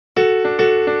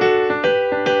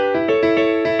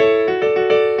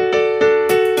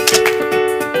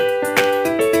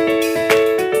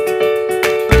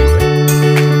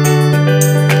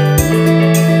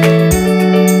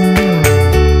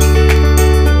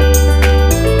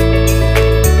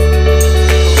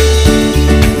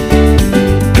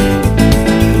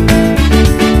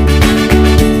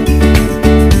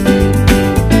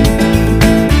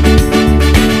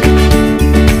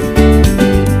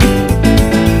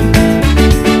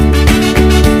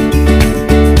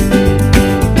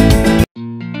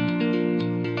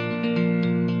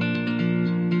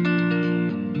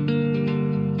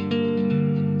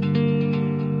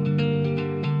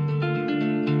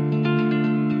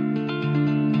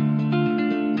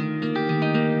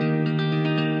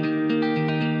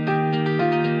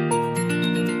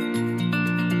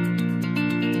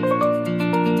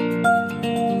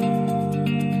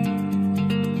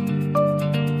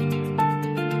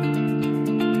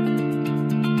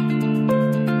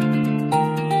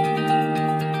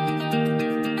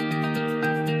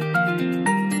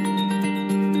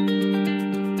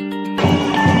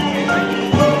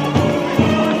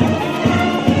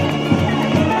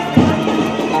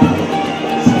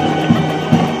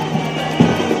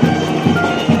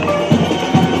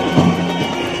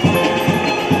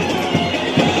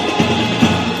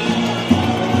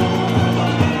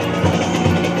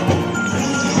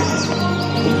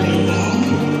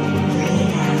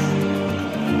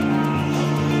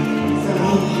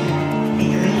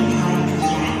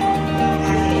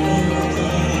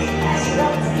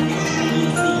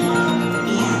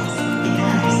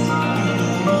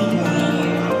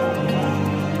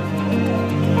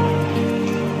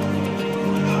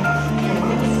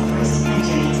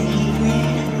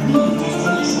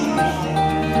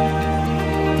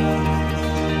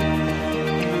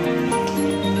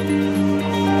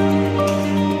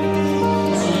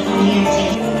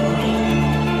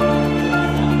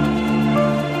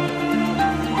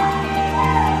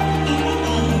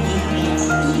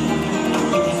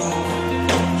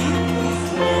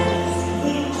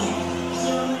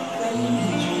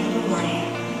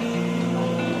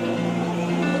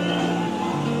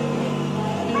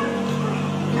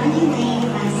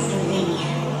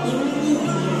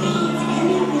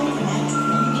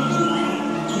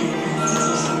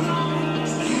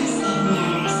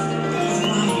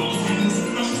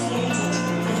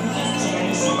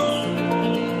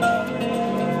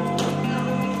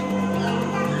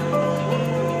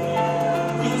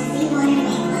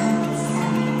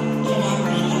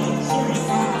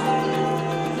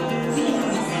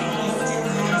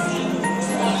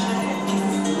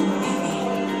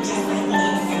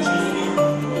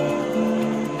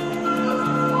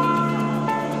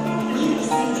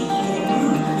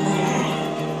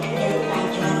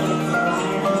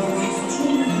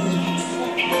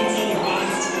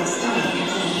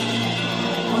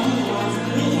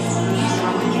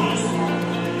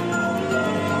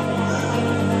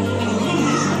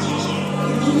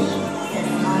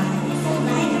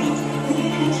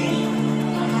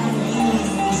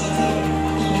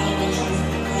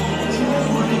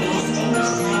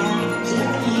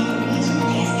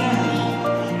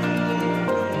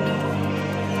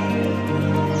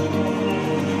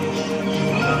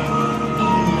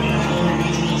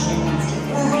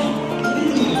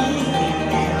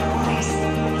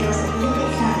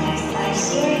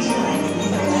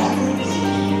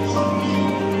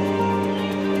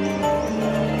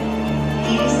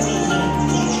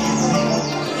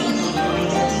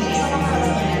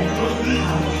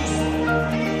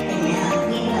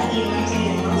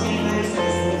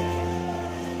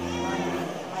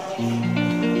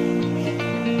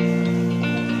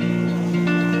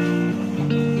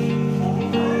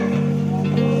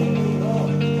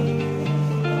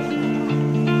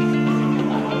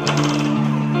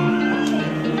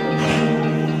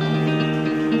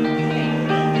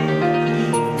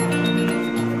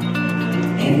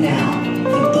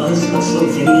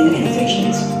Slovenian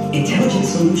innovations, intelligent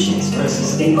solutions for a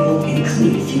sustainable and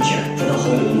clean future for the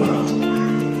whole world.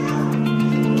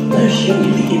 Let us show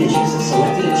you the images of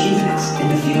selected achievements in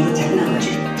the field of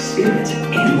technology, spirit,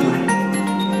 and mind.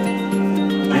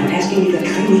 I'm asking you to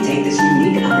kindly take this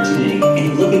unique opportunity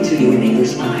and look into your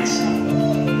neighbor's eyes.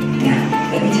 Now,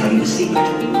 let me tell you a secret.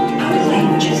 Our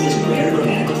language has this rare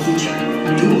grammatical feature,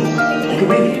 dual, like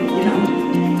Arabian, you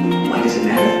know. Why does it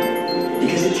matter?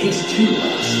 Because it takes two of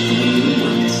us to make you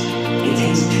oneness. It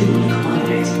takes two to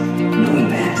cooperate. Knowing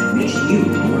that makes you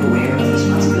more aware of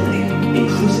responsibility,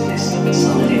 inclusiveness,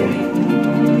 solidarity.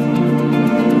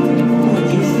 What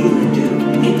you feel and do,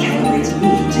 it calibrates me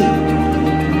too.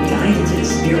 Dive into the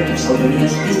spirit of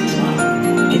Slovenia's business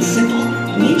model. It's simple.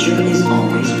 Nature is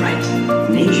always right.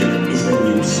 Nature is the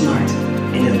new smart.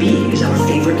 And the bee is our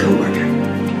favorite co-worker.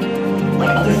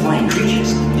 Like other flying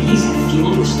creatures, bees have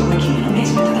fueled historic human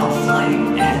amazement about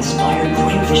flying and have inspired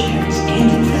great visionaries and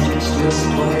inventors to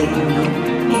explore the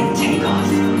unknown and take off.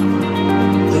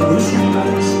 The Rusev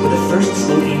brothers were the first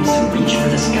Slovenes to reach for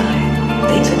the sky.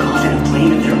 They took off in a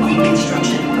plane of their own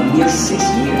construction a mere 6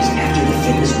 years after the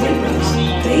famous Wright brothers.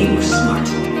 They were smart.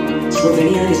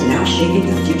 Slovenia is now shaping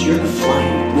the future of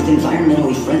flying with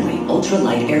environmentally friendly,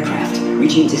 ultralight aircraft,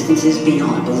 reaching distances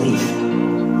beyond belief.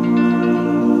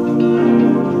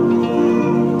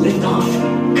 Lift off.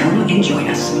 Come and join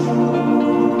us.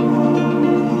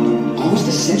 Almost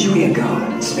a century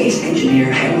ago, space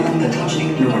engineer Jože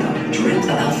Plečnik dreamt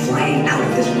about flying out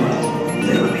of this world.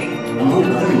 Literally. Among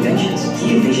other inventions,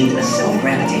 he envisioned a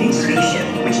self-gravitating spaceship,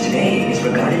 which today is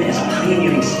regarded as a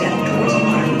pioneering step towards a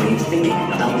modern way of thinking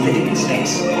about living in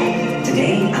space.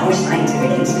 Today, our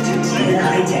scientific institutes and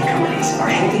high-tech companies are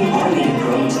helping automated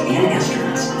probes and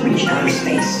astronauts reach outer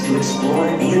space to explore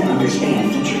and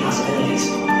understand future possibilities.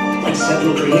 Like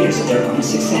several creators of their own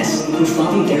success, who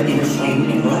followed their inner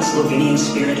flame and brought Slovenian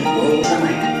spirit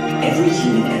worldwide, every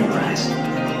human enterprise.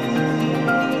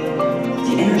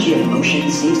 The energy of motion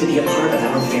seems to be a part of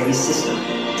our very system.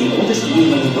 The oldest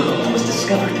wheel in the world was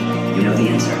discovered. You know the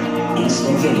answer. In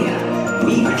Slovenia.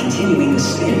 We are continuing the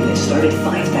spin that started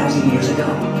 5,000 years ago.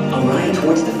 A ride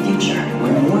towards the future,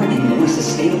 where more and more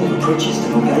sustainable approaches to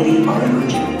mobility are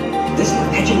emerging. This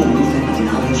perpetual movement of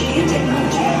knowledge and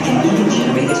technology can even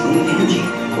generate its own energy,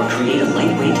 or create a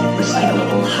lightweight,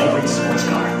 recyclable hybrid sports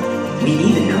car. We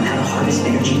even know how to harvest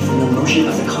energy from the motion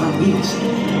of the car wheels.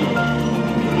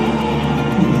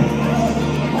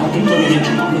 Implementing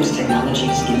tomorrow's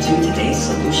technologies into today's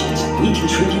solutions, we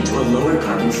contribute to a lower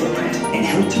carbon footprint and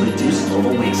help to reduce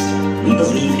global waste. We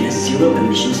believe in a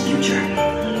zero-emissions future.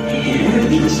 In order to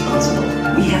be responsible,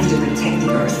 we have to protect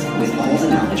the Earth with all the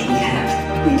knowledge we have.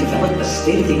 We developed a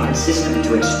state-of-the-art system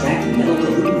to extract metal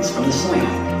pollutants from the soil,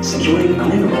 securing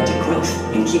uninterrupted growth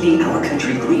and keeping our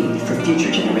country green for future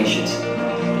generations.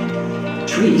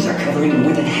 Trees are covering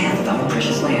more than half of our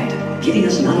precious land, giving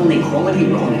us not only quality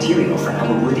raw material for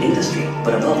our wood industry,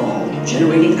 but above all,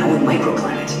 generating our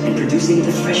microclimate and producing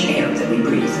the fresh air that we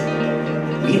breathe.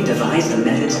 We have devised the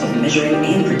methods of measuring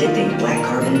and predicting black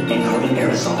carbon and carbon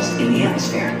aerosols in the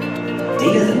atmosphere.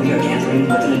 Data that we are gathering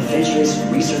with an adventurous,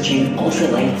 researching,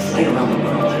 ultralight flight around the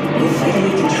world will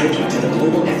vitally contribute to the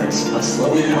global efforts of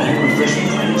slowing and reversing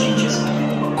climate changes.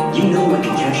 You know what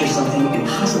can capture something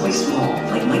impossibly small,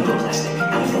 like microplastic,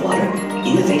 out of the water?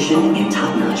 Innovation and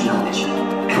top-notch knowledge.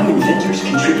 Our inventors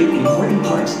contribute important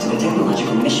parts to the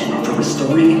technological mission for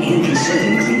restoring and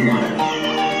conserving clean water.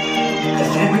 The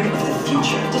fabric of the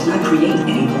future does not create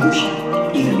any pollution.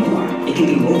 Even more, it can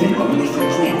be woven only from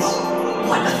plants.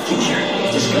 What a future!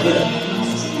 Discover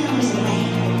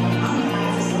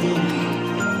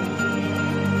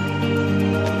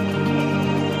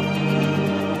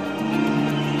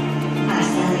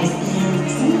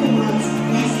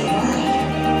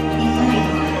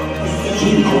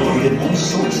He incorporated all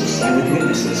sorts of silent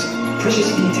witnesses,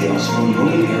 precious details from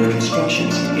Roman-era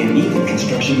constructions, and even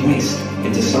construction waste,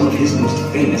 into some of his most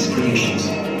famous creations.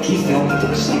 He felt that the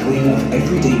recycling of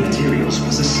everyday materials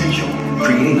was essential,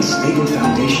 creating a stable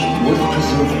foundation worth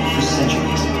preserving for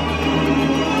centuries.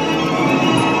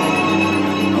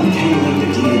 Untangling the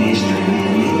DNA strand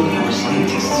enabled our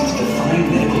scientists to find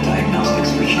medical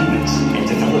diagnostics for humans and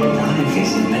develop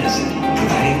non-invasive medicine,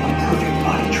 providing a perfect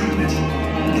body treatment.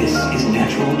 This is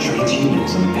natural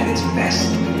transhumanism at its best.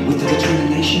 With the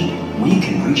determination, we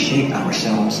can reshape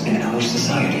ourselves and our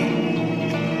society.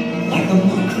 Like the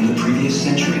monk from the previous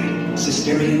century,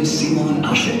 Cistercian Simon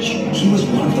Asic, he was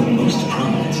one of the most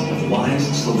prominent of wise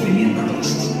Slovenian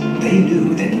herbalists. They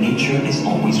knew that nature is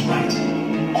always right.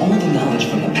 All the knowledge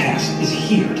from the past is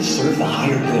here to serve the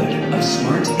higher good of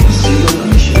smart and zero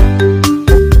emission